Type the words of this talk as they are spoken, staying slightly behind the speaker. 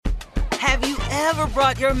Have you ever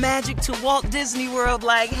brought your magic to Walt Disney World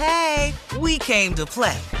like, hey, we came to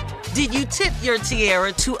play? Did you tip your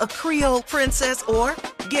tiara to a Creole princess or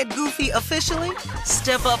get goofy officially?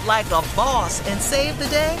 Step up like a boss and save the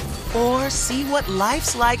day? Or see what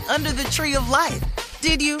life's like under the tree of life?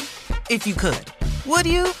 Did you? If you could. Would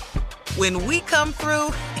you? When we come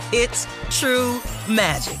through, it's true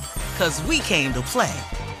magic. 'Cause we came to play.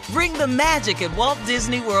 Bring the magic at Walt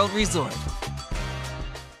Disney World Resort.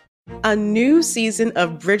 A new season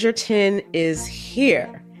of Bridgerton is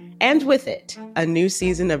here. And with it, a new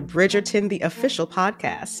season of Bridgerton, the official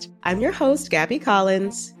podcast. I'm your host, Gabby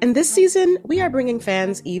Collins, and this season, we are bringing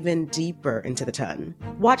fans even deeper into the ton.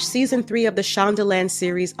 Watch season 3 of the Shondaland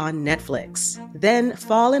series on Netflix. Then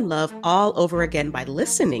fall in love all over again by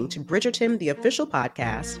listening to Bridgerton, the official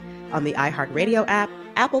podcast, on the iHeartRadio app,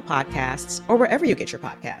 Apple Podcasts, or wherever you get your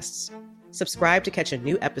podcasts. Subscribe to catch a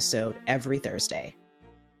new episode every Thursday.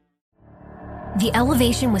 The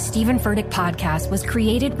Elevation with Stephen Furtick podcast was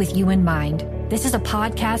created with you in mind. This is a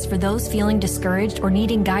podcast for those feeling discouraged or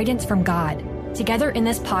needing guidance from God. Together in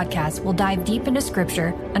this podcast, we'll dive deep into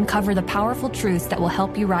scripture, uncover the powerful truths that will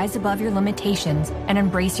help you rise above your limitations and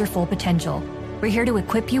embrace your full potential. We're here to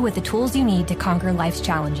equip you with the tools you need to conquer life's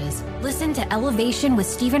challenges. Listen to Elevation with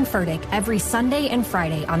Stephen Furtick every Sunday and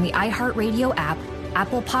Friday on the iHeartRadio app,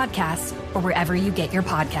 Apple Podcasts, or wherever you get your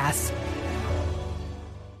podcasts.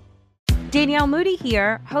 Danielle Moody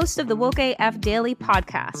here, host of the Woke AF Daily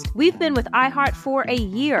podcast. We've been with iHeart for a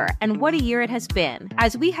year, and what a year it has been.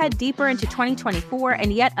 As we head deeper into 2024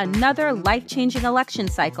 and yet another life-changing election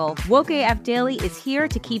cycle, Woke AF Daily is here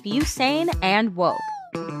to keep you sane and woke.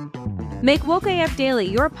 Make Woke AF Daily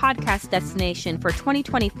your podcast destination for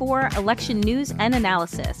 2024 election news and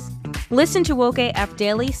analysis. Listen to Woke AF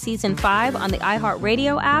Daily Season 5 on the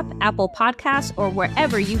iHeartRadio app, Apple Podcasts, or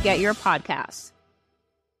wherever you get your podcasts.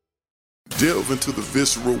 Delve into the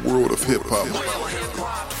visceral world of hip-hop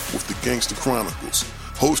with the Gangsta Chronicles,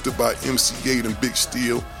 hosted by MC Gate and Big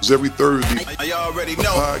Steel. Every Thursday, a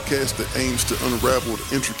podcast that aims to unravel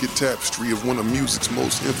the intricate tapestry of one of music's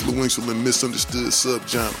most influential and misunderstood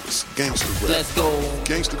subgenres, gangsta rap. Let's go.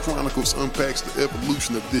 Gangsta Chronicles unpacks the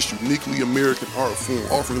evolution of this uniquely American art form,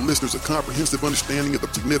 offering listeners a comprehensive understanding of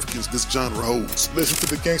the significance this genre holds. Listen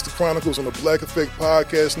to the Gangsta Chronicles on the Black Effect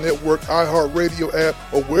Podcast Network, iHeartRadio app,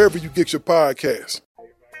 or wherever you get your podcasts.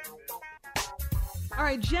 All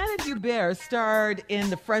right, Janet Hubert starred in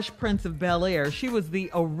The Fresh Prince of Bel-Air. She was the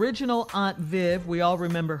original Aunt Viv. We all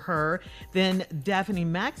remember her. Then Daphne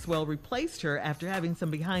Maxwell replaced her after having some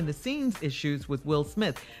behind-the-scenes issues with Will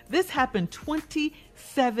Smith. This happened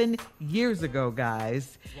 27 years ago,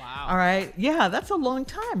 guys. Wow. All right. Yeah, that's a long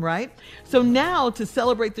time, right? So now, to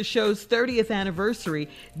celebrate the show's 30th anniversary,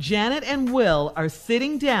 Janet and Will are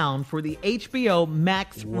sitting down for the HBO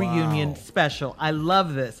Max reunion special. I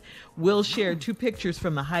love this. Will shared 2 pictures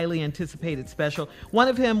from the highly anticipated special, one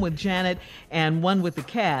of him with Janet and one with the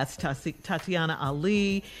cast, Tatiana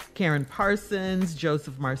Ali, Karen Parsons,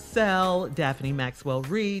 Joseph Marcel, Daphne Maxwell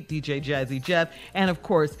Reid, DJ Jazzy Jeff, and of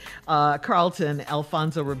course, Carlton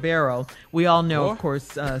Alfonso Ribeiro. We all know, of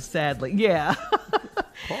course, sadly. Yeah.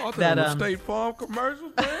 That State Farm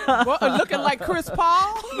commercial, man. Looking like Chris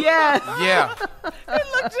Paul? Yes. Yeah. It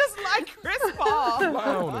looked just like Chris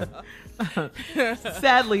Paul.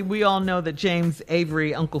 Sadly, we all know that James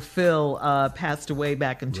Avery, Uncle Phil, passed away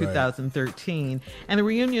back in 2013. And the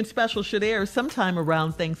reunion special should air sometime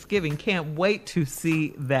around Thanksgiving. Can't wait to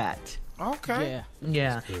see that. Okay.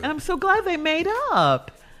 Yeah. And I'm so glad they made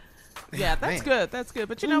up. Yeah, that's good. That's good.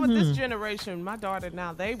 But you know what? This generation, my daughter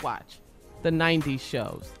now, they watch the 90s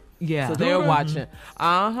shows. Yeah. So they're watching.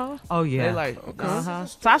 Oh, yeah. They're like,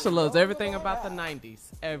 Tasha loves everything about the 90s.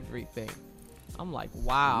 Everything. I'm like,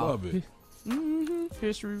 wow. Love it.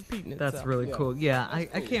 History repeating itself. That's really cool. Yeah, I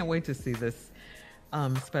can't wait to see this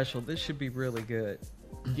special. This should be really good.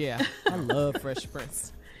 Yeah, I love Fresh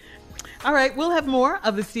Prince. All right, we'll have more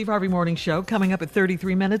of the Steve Harvey Morning Show coming up at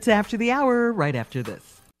 33 minutes after the hour, right after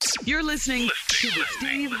this. You're listening to the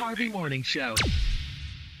Steve Harvey Morning Show.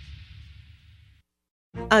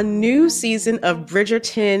 A new season of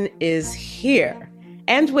Bridgerton is here.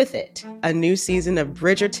 And with it, a new season of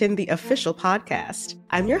Bridgerton, the official podcast.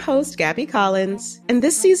 I'm your host, Gabby Collins, and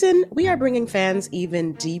this season, we are bringing fans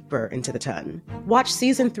even deeper into the ton. Watch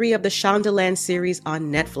season 3 of the Shondaland series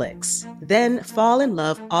on Netflix. Then fall in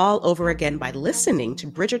love all over again by listening to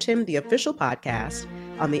Bridgerton, the official podcast,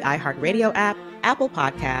 on the iHeartRadio app, Apple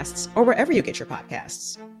Podcasts, or wherever you get your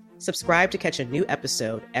podcasts. Subscribe to catch a new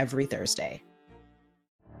episode every Thursday.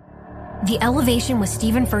 The Elevation with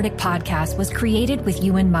Stephen Furtick podcast was created with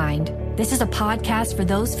you in mind. This is a podcast for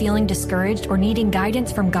those feeling discouraged or needing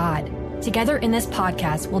guidance from God. Together in this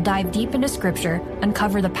podcast, we'll dive deep into scripture,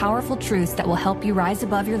 uncover the powerful truths that will help you rise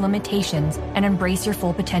above your limitations and embrace your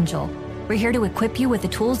full potential. We're here to equip you with the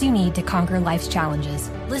tools you need to conquer life's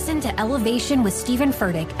challenges. Listen to Elevation with Stephen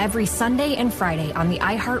Furtick every Sunday and Friday on the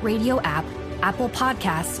iHeartRadio app, Apple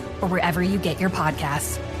Podcasts, or wherever you get your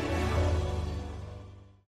podcasts.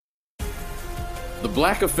 The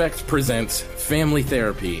Black Effect presents Family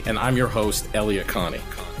Therapy, and I'm your host, Elliot Connie.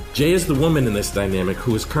 Jay is the woman in this dynamic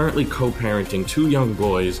who is currently co-parenting 2 young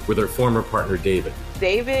boys with her former partner, David.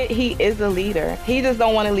 David, he is a leader. He just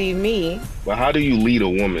don't want to leave me. But how do you lead a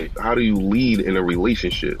woman? How do you lead in a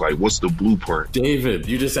relationship? Like, what's the blueprint? David,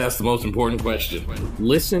 you just asked the most important question.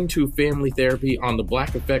 Listen to Family Therapy on the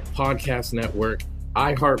Black Effect Podcast Network,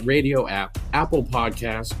 iHeartRadio app, Apple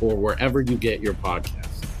Podcasts, or wherever you get your podcasts.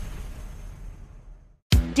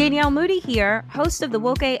 Danielle Moody here, host of the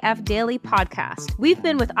Woke AF Daily podcast. We've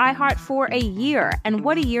been with iHeart for a year, and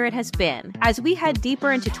what a year it has been. As we head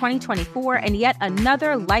deeper into 2024 and yet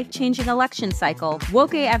another life-changing election cycle,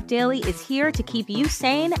 Woke AF Daily is here to keep you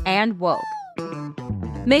sane and woke.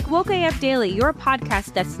 Make Woke AF Daily your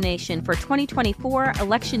podcast destination for 2024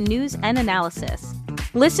 election news and analysis.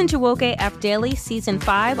 Listen to Woke AF Daily Season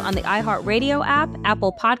 5 on the iHeartRadio app,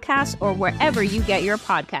 Apple Podcasts, or wherever you get your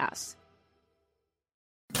podcasts.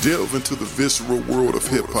 Delve into the visceral world of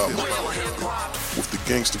hip-hop with the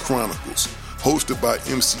Gangsta Chronicles, hosted by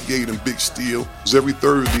MC Gate and Big Steel. Every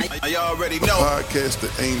Thursday, a podcast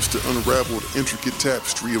that aims to unravel the intricate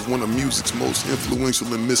tapestry of one of music's most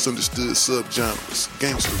influential and misunderstood subgenres,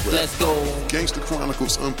 gangsta rap. Let's go. Gangsta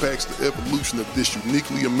Chronicles unpacks the evolution of this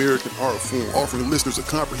uniquely American art form, offering listeners a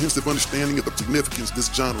comprehensive understanding of the significance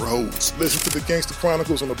this genre holds. Listen to the Gangsta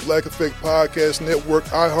Chronicles on the Black Effect Podcast Network,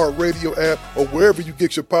 iHeartRadio app, or wherever you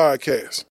get your podcasts.